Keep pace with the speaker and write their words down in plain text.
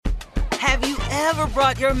Have you ever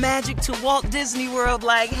brought your magic to Walt Disney World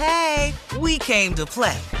like, hey, we came to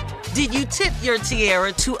play? Did you tip your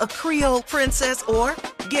tiara to a Creole princess or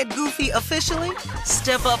get goofy officially?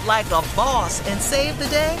 Step up like a boss and save the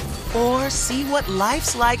day? Or see what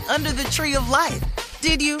life's like under the tree of life?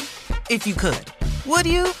 Did you? If you could. Would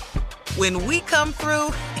you? When we come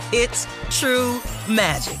through, it's true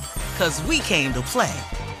magic. 'Cause we came to play.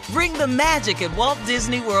 Bring the magic at Walt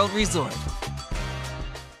Disney World Resort.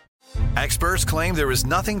 Experts claim there is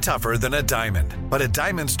nothing tougher than a diamond. But at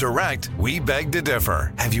Diamonds Direct, we beg to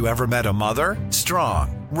differ. Have you ever met a mother?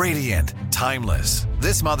 Strong, radiant, timeless.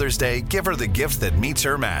 This Mother's Day, give her the gift that meets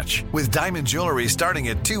her match. With diamond jewelry starting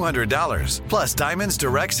at $200. Plus Diamonds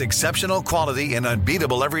Direct's exceptional quality and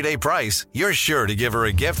unbeatable everyday price, you're sure to give her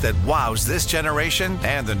a gift that wows this generation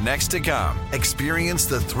and the next to come. Experience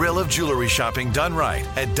the thrill of jewelry shopping done right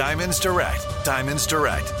at Diamonds Direct. Diamonds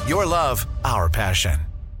Direct. Your love, our passion.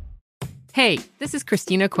 Hey, this is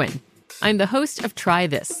Christina Quinn. I'm the host of Try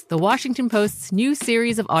This, the Washington Post's new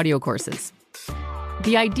series of audio courses.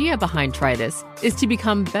 The idea behind Try This is to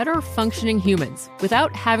become better functioning humans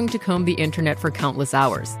without having to comb the internet for countless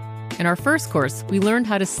hours. In our first course, we learned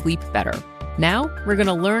how to sleep better. Now, we're going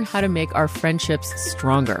to learn how to make our friendships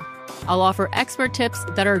stronger. I'll offer expert tips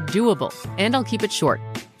that are doable, and I'll keep it short.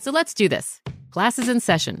 So let's do this. Class is in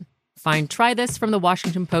session. Find Try This from the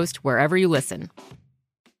Washington Post wherever you listen.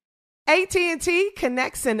 AT&T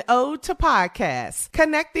connects an ode to podcasts.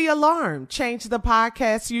 Connect the alarm. Change the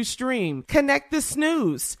podcast you stream. Connect the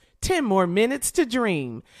snooze. 10 more minutes to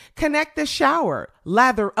dream. Connect the shower.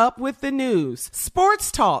 Lather up with the news.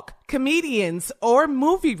 Sports talk, comedians, or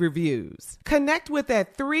movie reviews. Connect with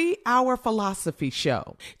that 3-hour philosophy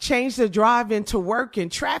show. Change the drive into work in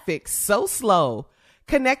traffic so slow.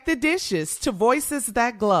 Connect the dishes to voices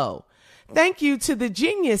that glow. Thank you to the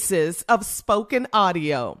geniuses of spoken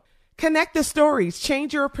audio. Connect the stories,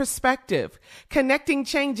 change your perspective. Connecting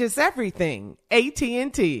changes everything.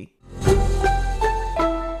 AT&T.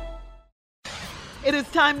 It is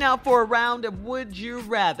time now for a round of Would You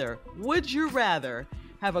Rather. Would you rather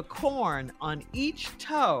have a corn on each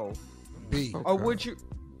toe? B. Or would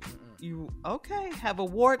you have a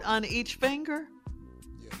wart on each finger?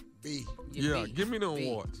 Yeah, B. Yeah, B. give me them B.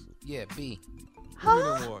 warts. Yeah, B. Give me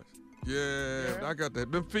them warts. Yeah, I got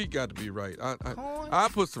that. Them feet got to be right. I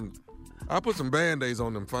put some Band-Aids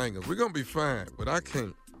on them fingers. We're gonna be fine, but I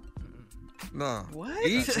can't. Nah. What?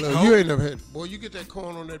 Look, you ain't never had. Boy, you get that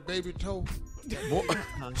corn on that baby toe, boy,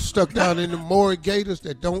 stuck down in the Morrigators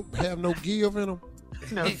that don't have no give in them.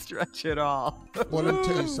 No stretch at all. Boy, let me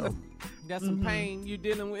tell you something. Got some pain you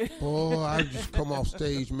dealing with? Boy, I just come off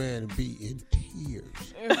stage, man, and be in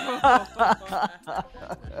tears.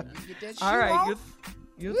 All right,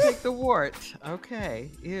 you'll take the wart.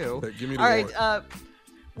 Okay, ew. Hey, give me the All wart. right,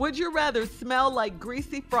 would you rather smell like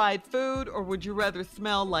greasy fried food or would you rather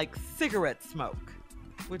smell like cigarette smoke?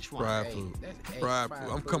 Which one? Fried food. Fried food.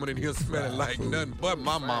 I'm coming in here smelling like nothing but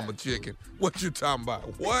my mama chicken. What you talking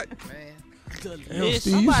about? What? Man. Damn,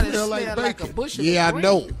 Steve, you smell like bacon. a bushel Yeah, of I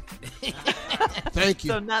know. green. So Thank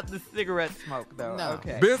you. not the cigarette smoke, though. No.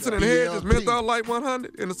 Okay. Benson and Hedges BLT. menthol light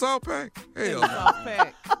 100 in the salt pack? Hell no.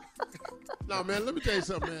 No, man, let me tell you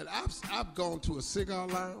something, man. I've gone to a cigar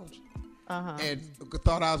lounge and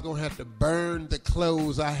thought I was going to have to burn the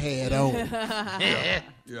clothes I had on. Yeah.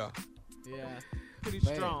 Yeah. Pretty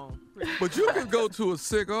strong. But you can go to a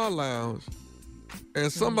cigar lounge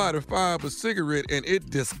and somebody fire up a cigarette and it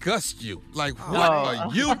disgusts you. Like, what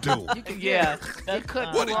are you doing? Yeah.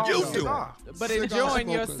 What did you do? But Cigar enjoying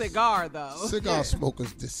your smokers. cigar, though. Cigar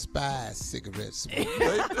smokers despise cigarette smoke.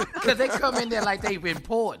 Because they come in there like they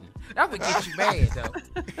important. That would get you mad,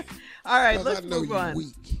 though. All right, 'Cause let's I know move you're on.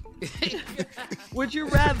 weak. Would you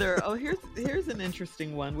rather? Oh, here's an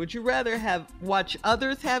interesting one. Would you rather watch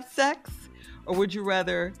others have sex, or would you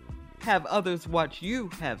rather have others watch you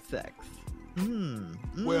have sex?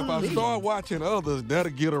 Well, if I start watching others,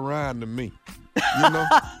 that'll get around to me. You know?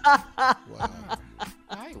 Wow.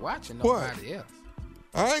 I ain't watching What? nobody else.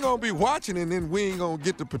 I ain't gonna be watching and then we ain't gonna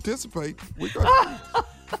get to participate. We gonna,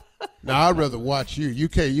 Now, I'd rather watch you. You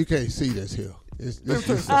can't see this here. This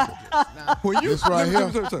when you This right let me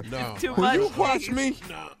here? tell you something. No. Too When you much. watch me,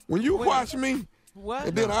 when you watch me, What?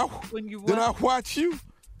 and then When you I watch you.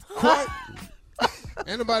 What?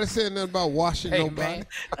 Ain't nobody saying nothing about washing Hey, nobody. man.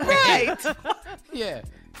 Right. Yeah.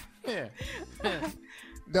 Yeah.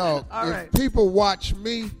 Dog, All if right. people watch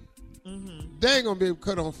me, they ain't gonna be able to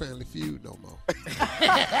cut on Family Feud no more.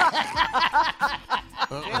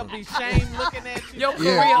 They'll be shamed looking at you. Your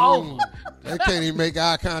career over. They can't even make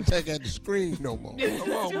eye contact at the screen no more.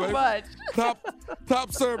 Come on, too baby. much.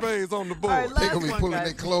 Top surveys on the board. All right, They last gonna be one, pulling guys.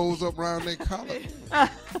 their clothes up around their collar.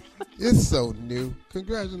 It's so new.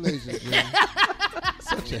 Congratulations, Jimmy.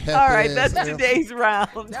 Such a happy All right, ass that's answer. today's round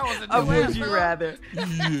That was a of new Would answer. You Rather. Yeah,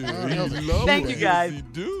 that was he loves Thank it. you, guys. Yes,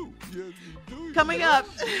 he do. Yes, he do.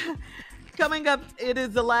 Coming up, it is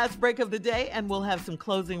the last break of the day, and we'll have some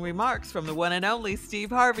closing remarks from the one and only Steve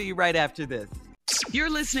Harvey right after this. You're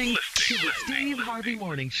listening to the Steve Harvey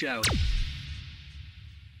Morning Show.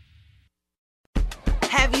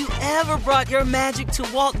 Have you ever brought your magic to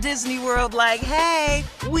Walt Disney World like, hey,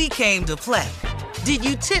 we came to play? Did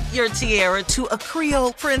you tip your tiara to a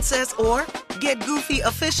Creole princess or get goofy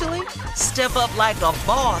officially? Step up like a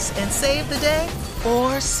boss and save the day?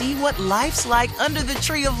 Or see what life's like under the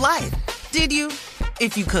tree of life? Did you?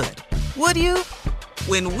 If you could. Would you?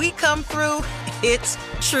 When we come through, it's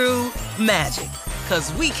true magic.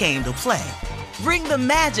 'Cause we came to play. Bring the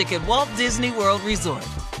magic at Walt Disney World Resort.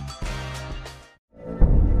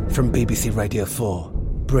 From BBC Radio 4,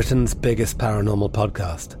 Britain's biggest paranormal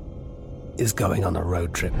podcast is going on a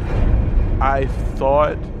road trip. I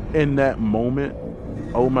thought in that moment,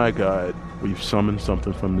 oh my God, we've summoned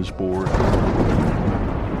something from this board.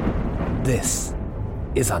 This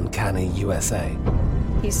is Uncanny USA.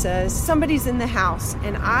 He says, somebody's in the house,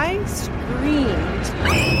 and I screamed.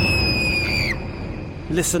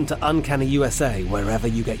 Listen to Uncanny USA wherever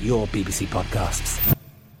you get your BBC podcasts,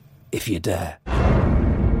 if you dare.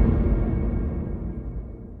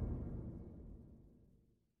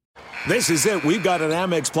 This is it. We've got an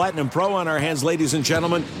Amex Platinum Pro on our hands, ladies and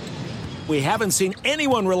gentlemen. We haven't seen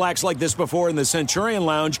anyone relax like this before in the Centurion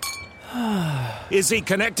Lounge. Is he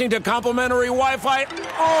connecting to complimentary Wi-Fi?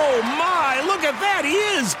 Oh, my! Look at that! He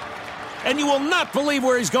is! And you will not believe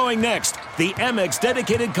where he's going next. The Amex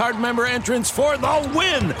dedicated card member entrance for the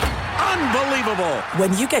win! Unbelievable!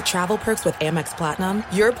 When you get travel perks with Amex Platinum,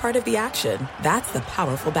 you're part of the action. That's the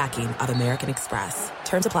powerful backing of American Express.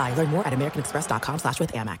 Terms apply. Learn more at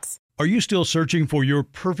americanexpress.com/withAmex. Are you still searching for your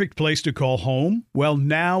perfect place to call home? Well,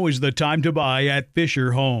 now is the time to buy at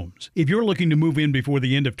Fisher Homes. If you're looking to move in before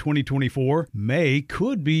the end of 2024, May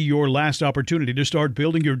could be your last opportunity to start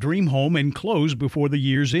building your dream home and close before the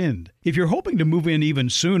year's end. If you're hoping to move in even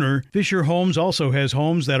sooner, Fisher Homes also has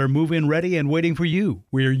homes that are move-in ready and waiting for you,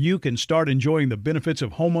 where you can start enjoying the benefits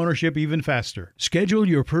of homeownership even faster. Schedule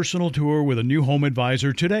your personal tour with a new home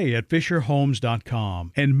advisor today at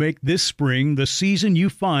FisherHomes.com and make this spring the season you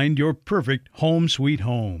find your perfect home sweet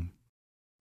home.